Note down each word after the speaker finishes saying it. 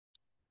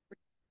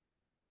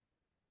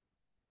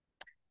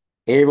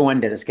Hey everyone,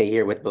 Dennis K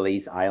here with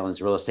Belize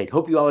Islands Real Estate.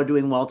 Hope you all are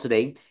doing well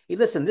today. Hey,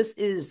 listen, this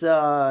is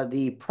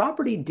the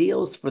property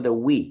deals for the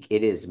week.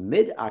 It is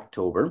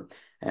mid-October.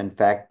 In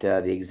fact,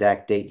 the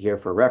exact date here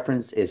for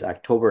reference is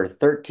October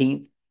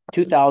 13th,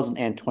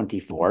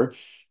 2024.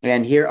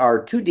 And here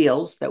are two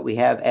deals that we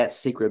have at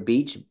Secret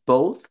Beach,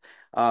 both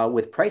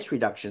with price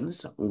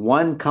reductions.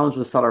 One comes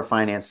with seller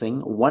financing,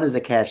 one is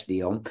a cash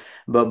deal,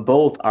 but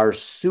both are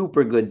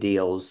super good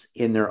deals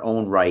in their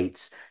own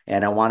rights.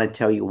 And I want to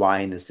tell you why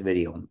in this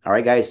video. All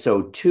right, guys.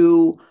 So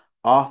two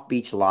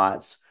off-beach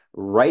lots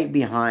right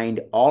behind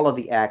all of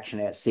the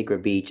action at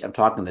Secret Beach. I'm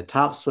talking the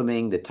top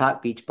swimming, the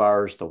top beach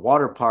bars, the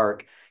water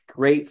park,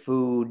 great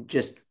food,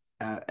 just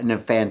and a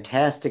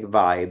fantastic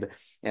vibe.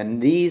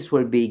 And these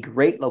would be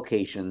great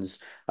locations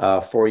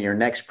for your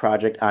next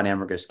project on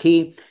Ambergris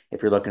Key.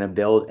 If you're looking to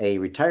build a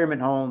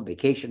retirement home,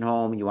 vacation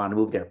home, you want to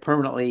move there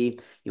permanently,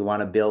 you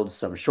want to build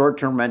some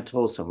short-term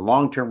rentals, some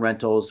long-term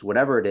rentals,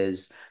 whatever it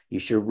is, you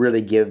should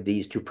really give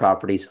these two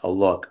properties a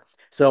look.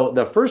 So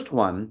the first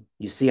one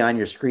you see on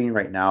your screen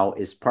right now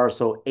is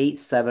parcel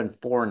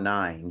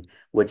 8749,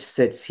 which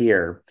sits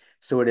here.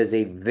 So it is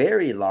a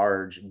very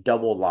large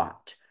double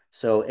lot.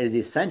 So it is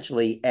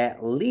essentially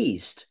at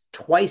least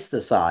twice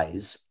the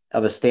size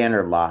of a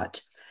standard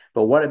lot.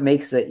 But what it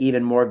makes it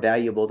even more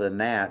valuable than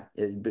that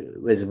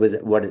is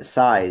what its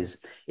size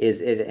is.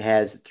 It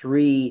has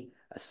three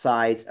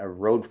sides of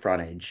road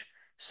frontage.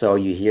 So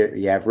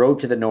you have road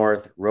to the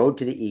north, road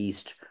to the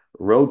east,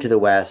 road to the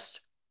west,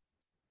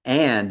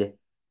 and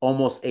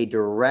almost a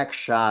direct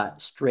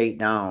shot straight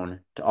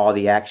down to all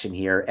the action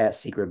here at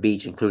Secret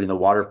Beach, including the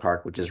water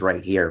park, which is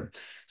right here.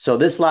 So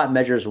this lot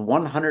measures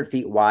 100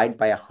 feet wide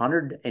by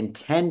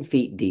 110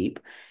 feet deep.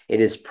 It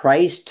is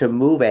priced to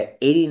move at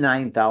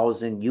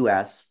 89,000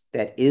 US.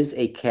 That is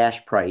a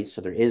cash price,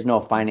 so there is no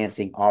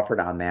financing offered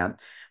on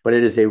that, but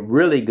it is a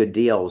really good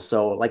deal.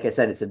 So like I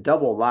said, it's a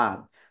double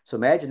lot. So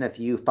imagine if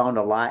you found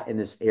a lot in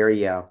this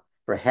area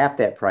for half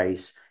that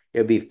price, it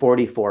would be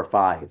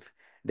 44.5.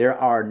 There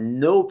are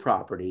no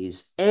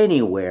properties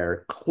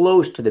anywhere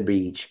close to the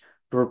beach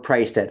for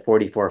priced at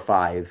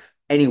 44.5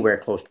 anywhere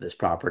close to this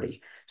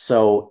property.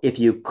 So if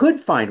you could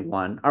find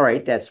one, all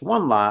right, that's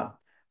one lot,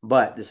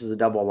 but this is a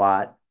double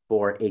lot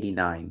for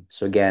 89.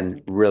 So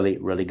again, really,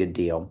 really good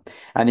deal.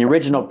 On the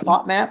original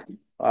plot map,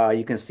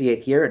 you can see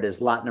it here. It is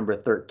lot number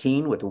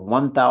 13 with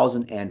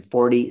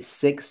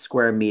 1,046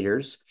 square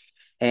meters.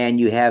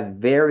 And you have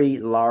very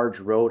large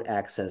road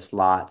access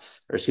lots,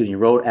 or excuse me,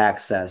 road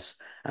access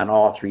on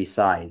all three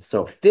sides.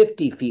 So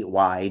 50 feet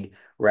wide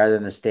rather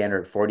than the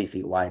standard 40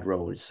 feet wide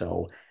road.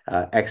 So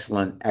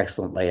excellent,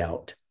 excellent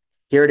layout.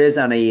 Here it is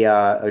on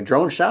a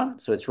drone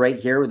shot. So it's right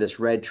here where this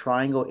red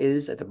triangle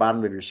is at the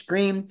bottom of your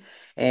screen.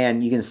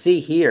 And you can see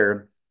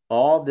here,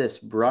 all this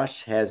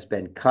brush has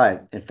been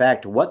cut. In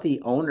fact, what the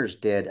owners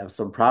did of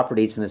some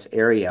properties in this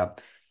area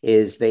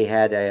is they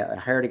had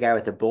hired a guy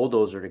with a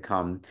bulldozer to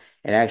come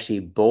and actually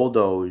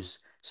bulldoze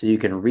so you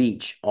can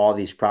reach all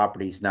these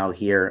properties now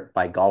here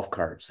by golf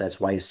carts. That's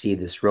why you see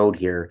this road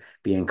here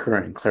being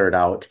current and cleared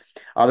out.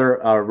 Other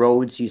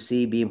roads you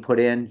see being put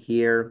in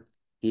here,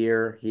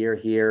 here, here,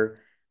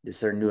 here.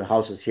 These are new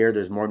houses here.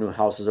 There's more new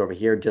houses over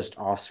here just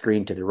off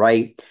screen to the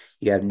right.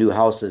 You have new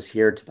houses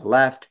here to the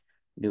left,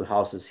 new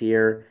houses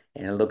here,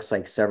 and it looks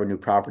like several new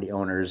property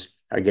owners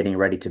are getting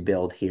ready to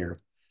build here.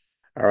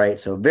 All right,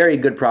 so very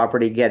good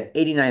property. Again,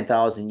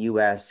 89,000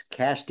 US,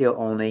 cash deal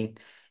only,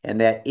 and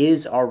that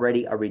is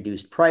already a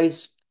reduced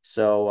price.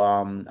 So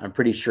I'm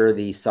pretty sure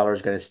the seller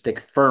is going to stick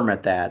firm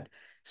at that.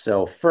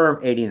 So firm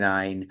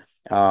 89.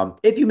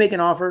 If you make an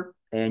offer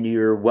and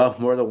you're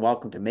more than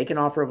welcome to make an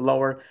offer of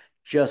lower,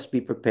 just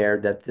be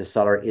prepared that the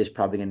seller is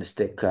probably going to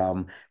stick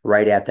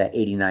right at that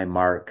 89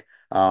 mark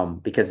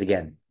because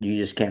again, you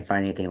just can't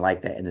find anything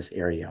like that in this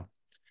area.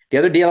 The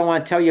other deal I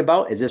want to tell you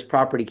about is this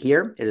property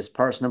here. It is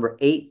parcel number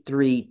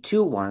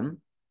 8321.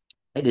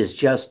 It is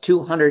just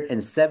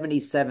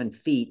 277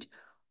 feet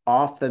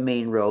off the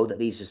main road that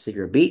leads to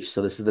Secret Beach.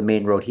 So this is the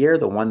main road here,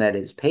 the one that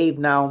is paved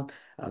now,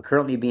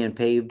 currently being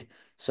paved.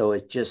 So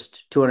it's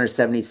just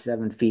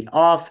 277 feet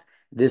off.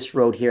 This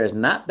road here has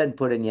not been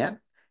put in yet.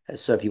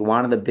 So if you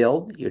wanted to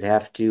build, you'd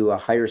have to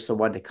hire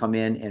someone to come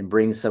in and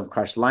bring some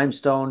crushed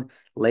limestone,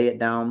 lay it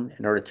down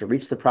in order to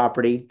reach the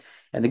property.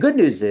 And the good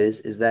news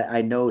is that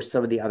I know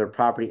some of the other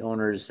property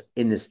owners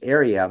in this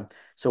area.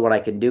 So what I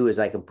can do is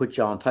I can put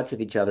y'all in touch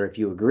with each other if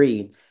you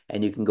agree,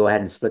 and you can go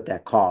ahead and split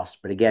that cost.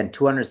 But again,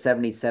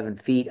 277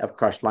 feet of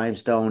crushed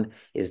limestone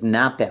is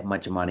not that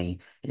much money,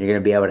 and you're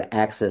going to be able to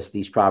access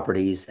these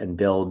properties and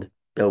build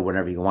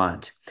whenever you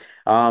want.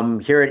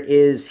 Here it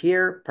is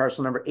here,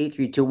 parcel number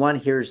 8321.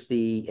 Here's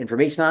the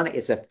information on it.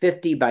 It's a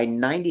 50 by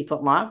 90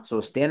 foot lot, so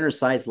a standard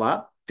size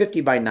lot,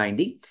 50 by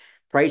 90,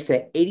 priced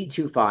at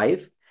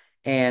 82.5,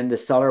 and the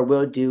seller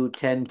will do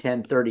 10,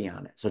 10, 30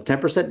 on it. So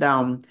 10%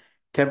 down,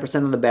 10%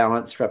 on the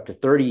balance for up to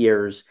 30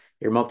 years.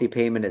 Your monthly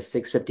payment is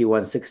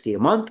 $651.60 a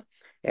month,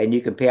 and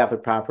you can pay off the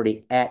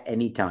property at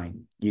any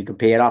time. You can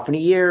pay it off in a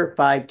year,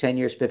 5, 10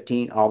 years,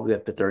 15, all the way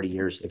up to 30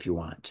 years if you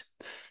want.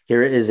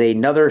 Here is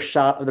another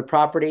shot of the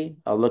property,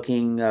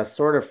 looking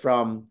sort of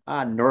from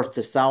north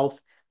to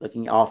south,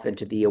 looking off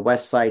into the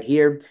west side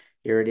here.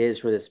 Here it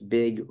is where this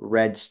big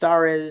red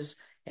star is.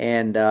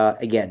 And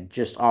again,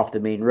 just off the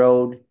main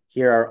road.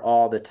 Here are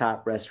all the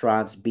top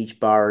restaurants, beach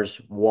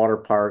bars, water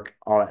park,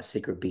 all at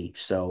Secret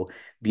Beach. So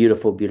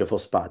beautiful, beautiful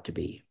spot to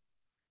be.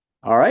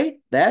 All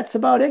right, that's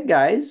about it,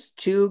 guys.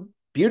 Two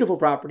beautiful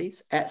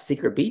properties at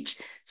Secret Beach.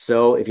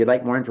 So if you'd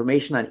like more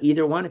information on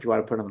either one, if you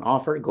want to put on an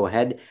offer, go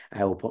ahead.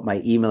 I will put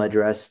my email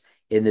address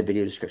in the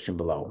video description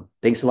below.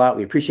 Thanks a lot.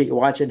 We appreciate you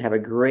watching. Have a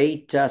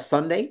great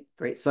Sunday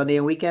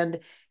and weekend,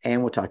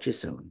 and we'll talk to you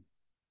soon.